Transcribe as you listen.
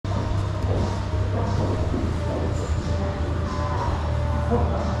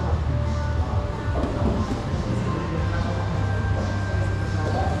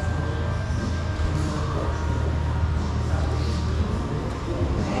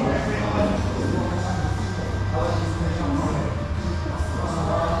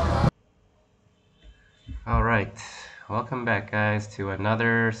Welcome back, guys, to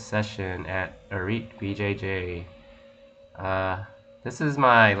another session at Elite BJJ. This is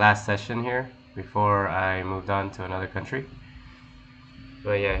my last session here before I moved on to another country.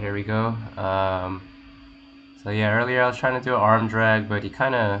 But yeah, here we go. So yeah, earlier I was trying to do an arm drag, but he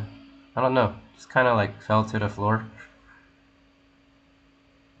kind of, I don't know, just kind of like fell to the floor.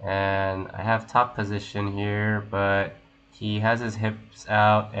 And I have top position here, but he has his hips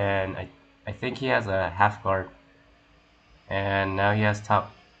out, and I think he has a half guard. And now he has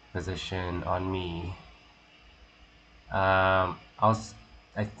top position on me. I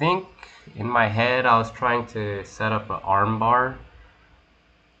think in my head I was trying to set up an arm bar,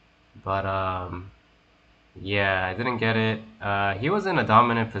 but yeah, I didn't get it. He was in a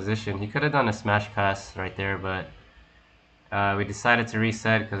dominant position. He could have done a smash pass right there, but we decided to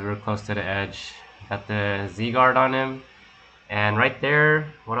reset because we were close to the edge. Got the Z guard on him, and right there,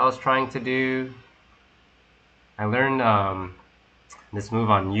 what I was trying to do, I learned this move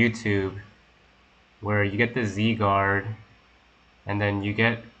on YouTube where you get the Z guard and then you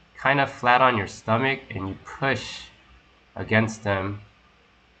get kind of flat on your stomach and you push against them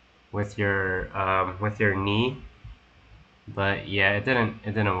with your knee. But yeah, it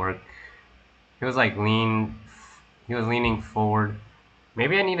didn't work. He was like he was leaning forward.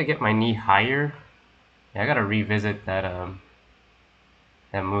 Maybe I need to get my knee higher. Yeah, I gotta revisit that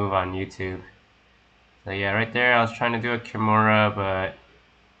move on YouTube. So yeah, right there I was trying to do a Kimura, but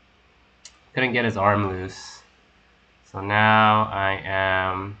couldn't get his arm loose. So now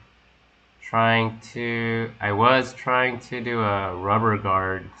I was trying to do a rubber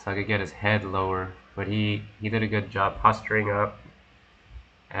guard so I could get his head lower, but he did a good job posturing up.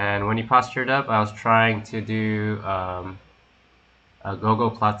 And when he postured up, I was trying to do a go-go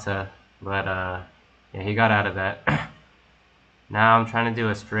plata, but yeah, he got out of that. Now I'm trying to do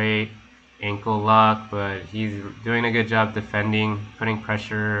a straight ankle lock, but he's doing a good job defending, putting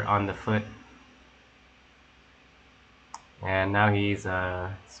pressure on the foot. And now he's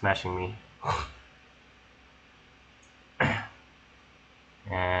smashing me.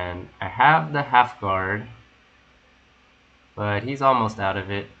 And I have the half guard, but he's almost out of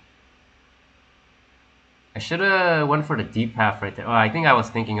it. I should have went for the deep half right there. Oh, I think I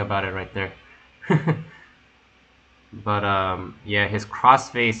was thinking about it right there. But yeah, his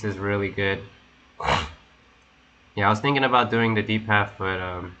crossface is really good. Yeah, I was thinking about doing the deep half, but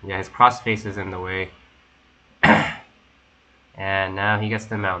yeah, his crossface is in the way. And now he gets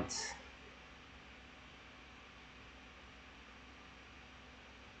the mount.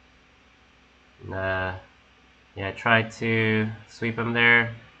 Yeah, I tried to sweep him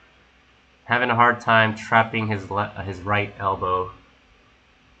there. Having a hard time trapping his right elbow.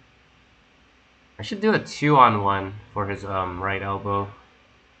 I should do a 2-on-1 for his right elbow,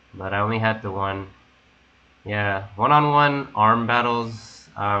 but I only had the one. Yeah, 1-on-1 arm battles,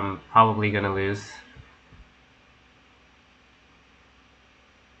 I'm probably gonna lose.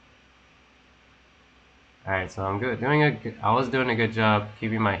 Alright, so I'm good. I was doing a good job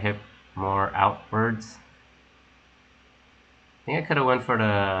keeping my hip more outwards. I think I could have went for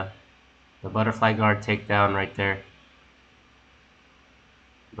the butterfly guard takedown right there,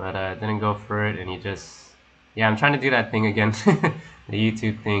 but didn't go for it, and he just, yeah, I'm trying to do that thing again, the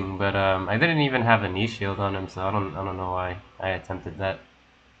YouTube thing, but I didn't even have a knee shield on him, so I don't know why I attempted that.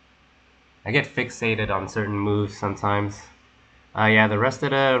 I get fixated on certain moves sometimes. Yeah, the rest of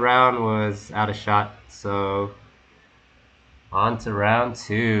the round was out of shot, so on to round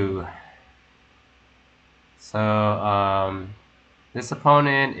 2. So this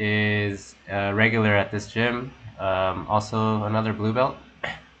opponent is regular at this gym, also another blue belt.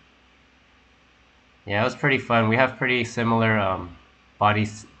 Yeah, it was pretty fun. We have pretty similar body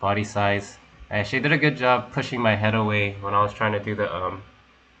size. I actually did a good job pushing my head away when I was trying to do the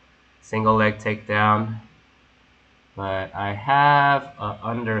single leg takedown. But I have an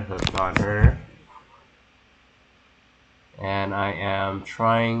underhook on her. And I am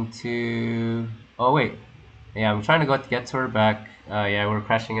trying to... Oh, wait. Yeah, I'm trying to get to her back. Yeah, we're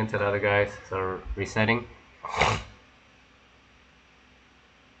crashing into the other guys, so resetting.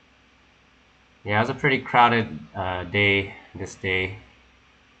 Yeah, it was a pretty crowded day this day.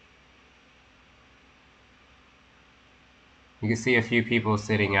 You can see a few people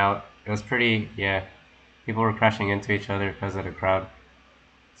sitting out. It was pretty, yeah, people were crashing into each other because of the crowd.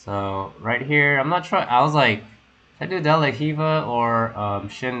 So right here, I'm not sure. I was like, should I do De La Hiva or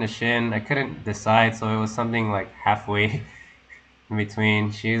shin to shin? I couldn't decide, so it was something like halfway in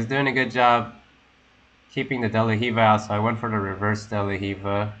between. She was doing a good job keeping the De La Hiva out, so I went for the reverse De La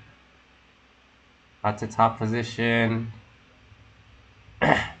Hiva. Got to top position.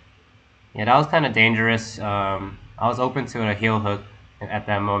 Yeah, that was kind of dangerous. I I was open to a heel hook at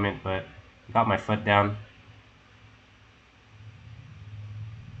that moment, but got my foot down.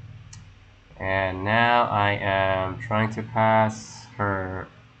 And now I am trying to pass her.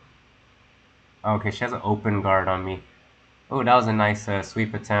 Okay, she has an open guard on me. Oh, that was a nice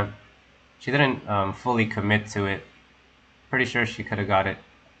sweep attempt. She didn't fully commit to it. Pretty sure she could have got it.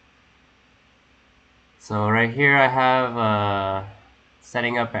 So right here I have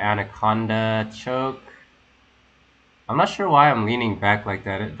setting up an anaconda choke. I'm not sure why I'm leaning back like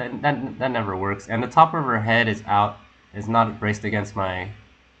that. That never works. And the top of her head is out. Is not braced against my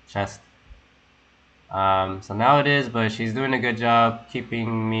chest. So now it is, but she's doing a good job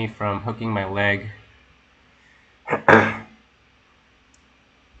keeping me from hooking my leg.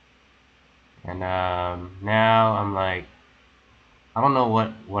 And now I'm like, I don't know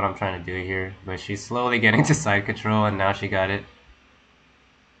what I'm trying to do here, but she's slowly getting to side control, and now she got it.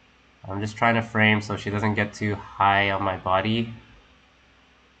 I'm just trying to frame so she doesn't get too high on my body.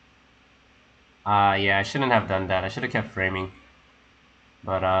 Yeah, I shouldn't have done that. I should have kept framing.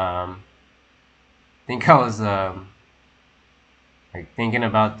 But I think I was like thinking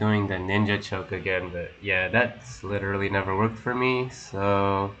about doing the ninja choke again, but yeah, that's literally never worked for me.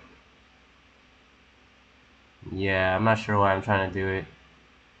 So yeah, I'm not sure why I'm trying to do it.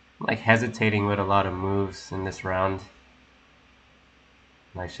 I'm like hesitating with a lot of moves in this round.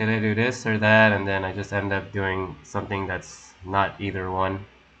 Like, should I do this or that? And then I just end up doing something that's not either one.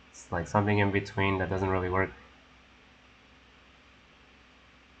 It's like something in between that doesn't really work.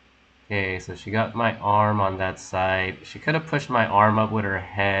 Okay, so she got my arm on that side. She could have pushed my arm up with her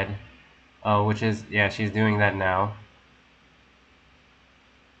head. Oh, which is, yeah, she's doing that now.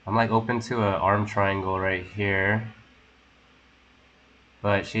 I'm like open to an arm triangle right here.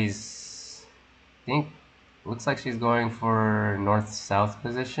 But she's, I think, looks like she's going for north-south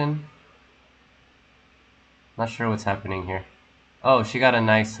position. Not sure what's happening here. Oh, she got a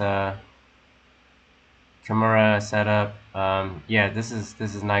nice Kimura setup. Yeah, this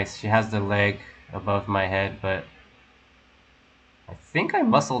is nice. She has the leg above my head, but I think I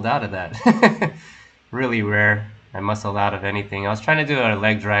muscled out of that. Really rare. I muscle out of anything. I was trying to do a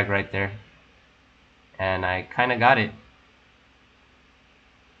leg drag right there, and I kind of got it,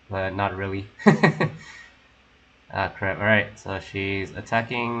 but not really. Ah, crap. Alright, so she's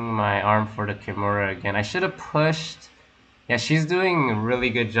attacking my arm for the Kimura again. I should have pushed. Yeah, she's doing a really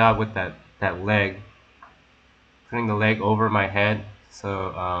good job with that leg. Putting the leg over my head,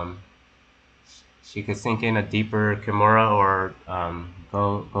 so she could sink in a deeper Kimura or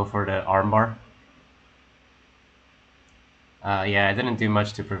go for the armbar. Yeah, I didn't do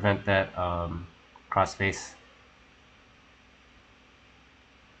much to prevent that crossface.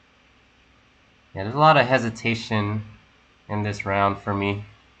 Yeah, there's a lot of hesitation in this round for me.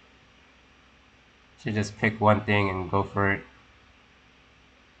 Should just pick one thing and go for it.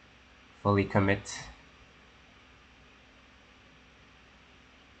 Fully commit.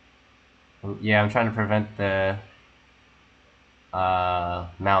 Yeah, I'm trying to prevent the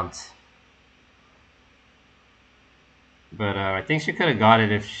mount. But I think she could have got it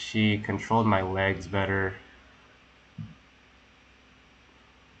if she controlled my legs better.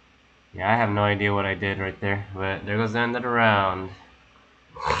 Yeah, I have no idea what I did right there, but there goes the end of the round.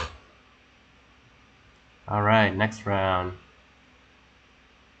 Alright, next round.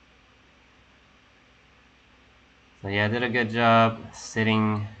 So yeah, I did a good job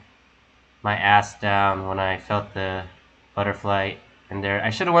sitting my ass down when I felt the butterfly in there. I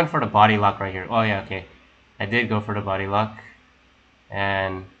should have went for the body lock right here. Oh yeah, okay. I did go for the body lock.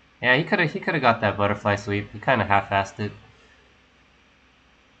 And yeah, he could have got that butterfly sweep. He kind of half-assed it.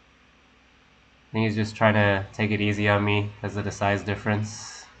 I think he's just trying to take it easy on me because of the size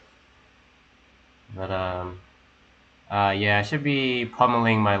difference. But yeah, I should be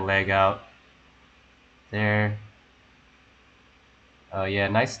pummeling my leg out there. Oh yeah,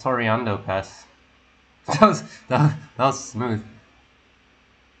 nice Toriando pass. that was smooth.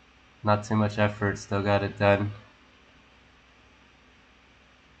 Not too much effort, still got it done.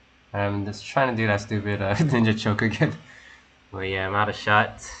 I'm just trying to do that stupid ninja choke again. Well, yeah, I'm out of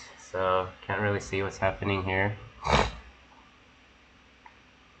shot, so can't really see what's happening here.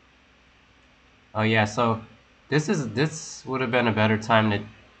 Oh yeah, so this would have been a better time to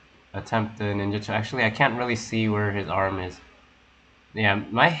attempt the ninja choke. Actually, I can't really see where his arm is. Yeah,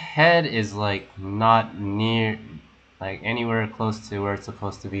 my head is like not near, like anywhere close to where it's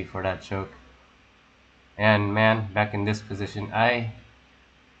supposed to be for that choke. And man, back in this position,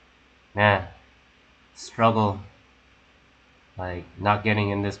 man, struggle like not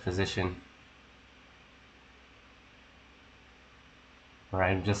getting in this position. Where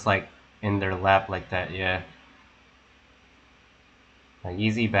I'm just like in their lap like that, yeah. like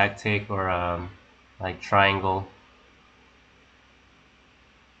easy back take or like triangle.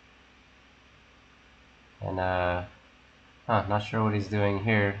 And not sure what he's doing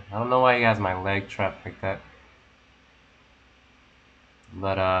here. I don't know why he has my leg trapped like that.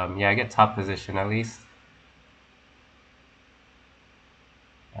 But yeah, I get top position at least.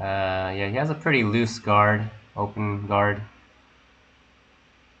 Yeah, he has a pretty loose guard, open guard.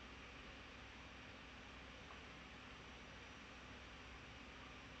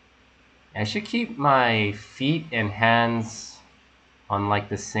 I should keep my feet and hands on like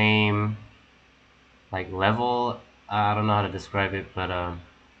the same like level. I don't know how to describe it, but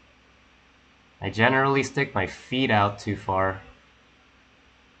I generally stick my feet out too far.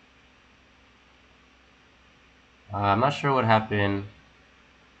 I'm not sure what happened.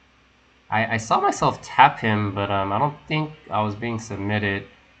 I saw myself tap him, but I don't think I was being submitted.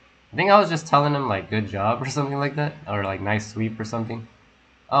 I think I was just telling him like good job or something like that, or like nice sweep or something.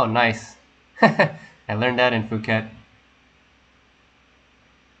 Oh, nice. I learned that in Phuket.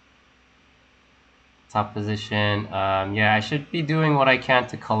 Top position. Yeah, I should be doing what I can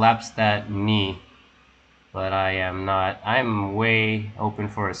to collapse that knee, but I am not. I'm way open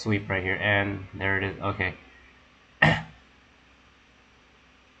for a sweep right here, and there it is. Okay.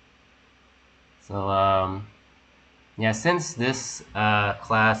 So yeah, since this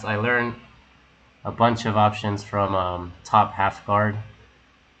class, I learned a bunch of options from top half guard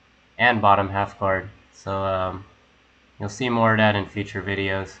and bottom half guard. So you'll see more of that in future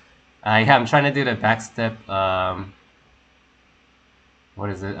videos. Yeah, I'm trying to do the back step. What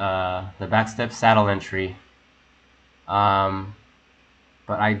is it? The back step saddle entry. Um,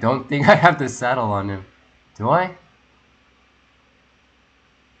 but I don't think I have the saddle on him. Do I?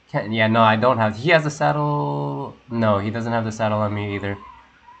 Can't. Yeah, no, I don't have. He has a saddle. No, he doesn't have the saddle on me either.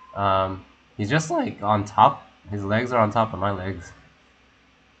 He's just like on top. His legs are on top of my legs.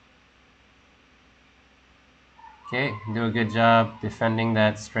 Okay, do a good job defending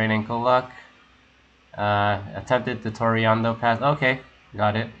that straight ankle lock. Attempted the Toriando pass. Okay,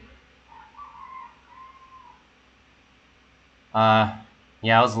 got it. Uh,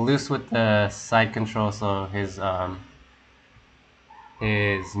 yeah, I was loose with the side control, so his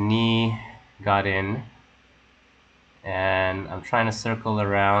knee got in, and I'm trying to circle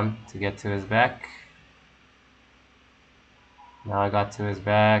around to get to his back. Now I got to his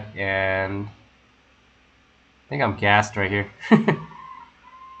back, and I think I'm gassed right here.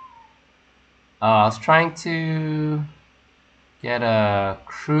 I was trying to get a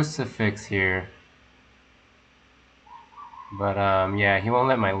crucifix here, but yeah, he won't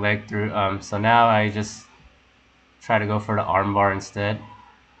let my leg through. So now I just try to go for the armbar instead.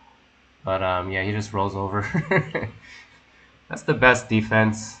 But yeah, he just rolls over. That's the best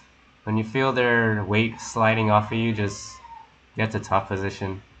defense. When you feel their weight sliding off of you, just get to top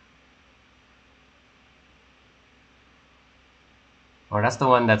position. Or that's the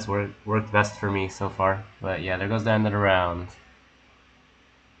one that's worked best for me so far. But yeah, there goes the end of the round.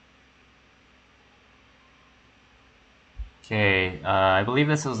 Okay, I believe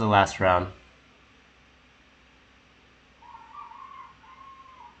this was the last round.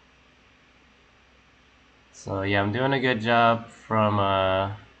 So yeah, I'm doing a good job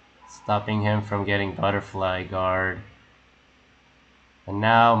from stopping him from getting butterfly guard. And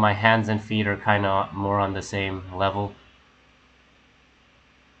now my hands and feet are kind of more on the same level.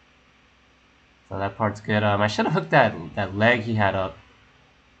 So that part's good. I should have hooked that leg he had up.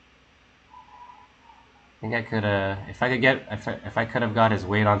 I think I could if I could have got his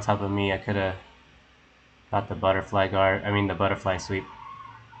weight on top of me, I could have got the butterfly guard. I mean the butterfly sweep.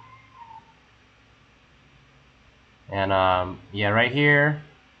 And yeah, right here,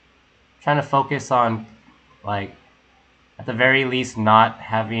 trying to focus on like at the very least not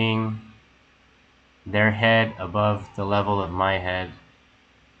having their head above the level of my head,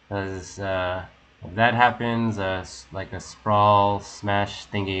 because if that happens, like a sprawl smash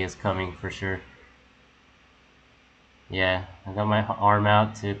thingy is coming for sure. Yeah, I got my arm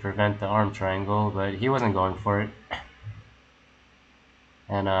out to prevent the arm triangle, but he wasn't going for it.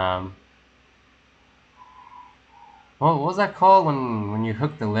 And what was that called when you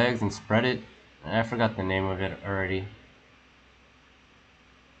hook the legs and spread it? I forgot the name of it already.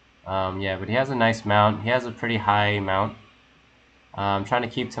 Yeah, but he has a nice mount. He has a pretty high mount. I'm trying to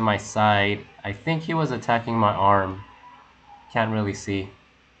keep to my side. I think he was attacking my arm. Can't really see.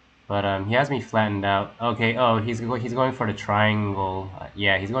 But he has me flattened out. Okay, oh, he's going for the triangle.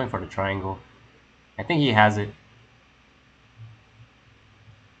 Yeah, he's going for the triangle. I think he has it.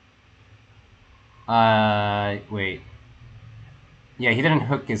 Wait. Yeah, he didn't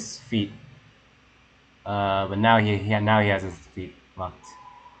hook his feet. But now now he has his feet. Fucked.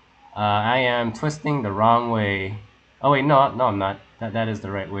 I am twisting the wrong way. Oh wait, no, I'm not. That is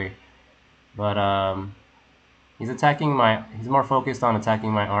the right way. But he's attacking my. He's more focused on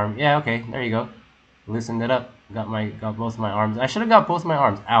attacking my arm. Yeah, okay, there you go. Loosened it up. Got both my arms. I should have got both my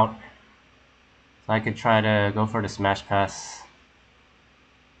arms out, so I could try to go for the smash pass.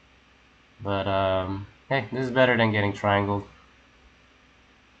 But hey, this is better than getting triangled.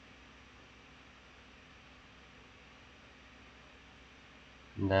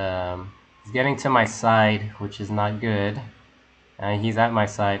 And, he's getting to my side, which is not good. And he's at my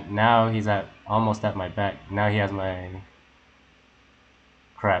side. Now he's at almost at my back. Now he has my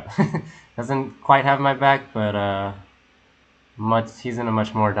crap. Doesn't quite have my back, but he's in a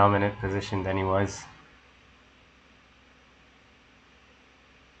much more dominant position than he was.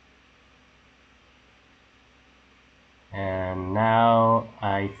 And now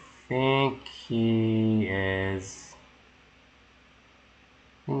I think he is.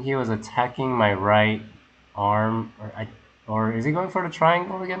 I think he was attacking my right arm, or is he going for the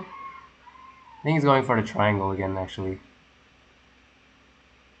triangle again? I think he's going for the triangle again, actually.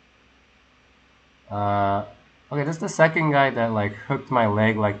 Okay, this is the second guy that like hooked my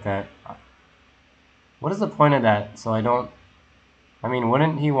leg like that. What is the point of that? So I don't. I mean,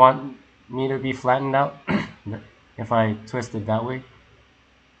 wouldn't he want me to be flattened out if I twist it that way?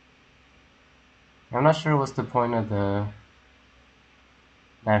 I'm not sure what's the point of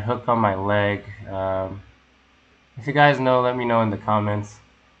that hook on my leg. If you guys know, let me know in the comments.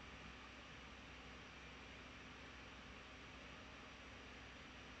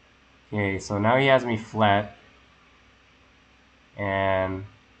 Okay, so now he has me flat, and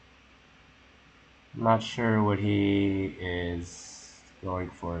I'm not sure what he is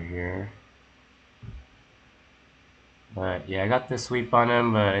going for here. But yeah, I got the sweep on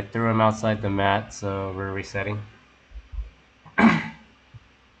him, but I threw him outside the mat, so we're resetting.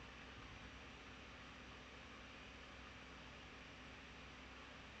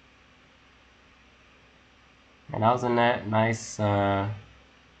 And that was a nice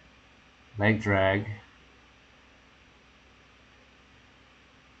leg drag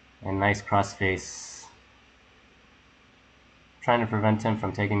and nice crossface. Trying to prevent him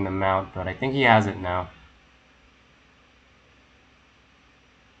from taking the mount, but I think he has it now.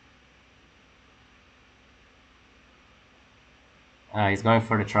 He's going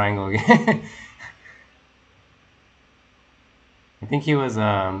for the triangle again. I think he was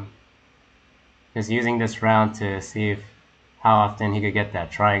just using this round to see how often he could get that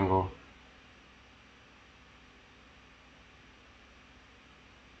triangle.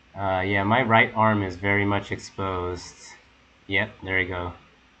 Yeah, my right arm is very much exposed. Yep, there you go.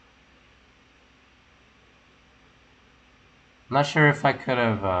 I'm not sure if I could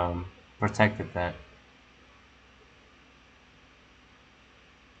have protected that.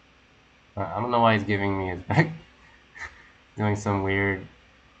 I don't know why he's giving me his back. Doing some weird.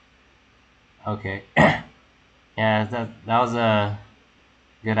 Okay. Yeah, that was a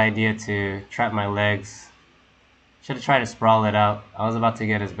good idea to trap my legs. Should have tried to sprawl it out. I was about to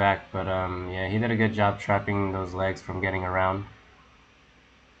get his back, but yeah, he did a good job trapping those legs from getting around.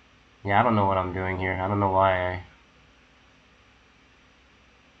 Yeah, I don't know what I'm doing here. I don't know why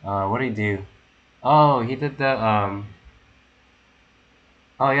what did he do? Oh, he did the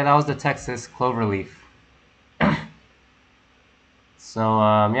oh yeah, that was the Texas cloverleaf. So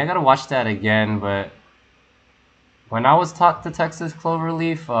yeah, I gotta watch that again. But when I was taught the Texas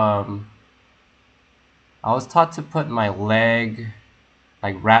cloverleaf, I was taught to put my leg,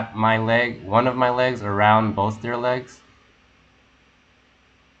 like wrap my leg, one of my legs around both their legs.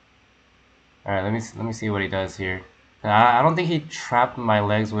 All right, let me see what he does here. I don't think he trapped my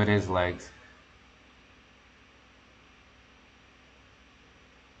legs with his legs.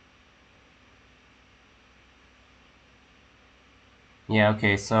 Yeah,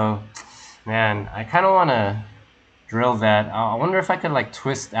 okay, so man, I kind of want to drill that. I wonder if I could like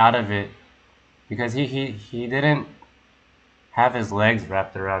twist out of it because he didn't have his legs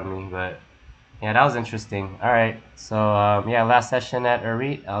wrapped around me, but yeah, that was interesting. All right, so yeah, last session at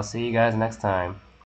Arit. I'll see you guys next time.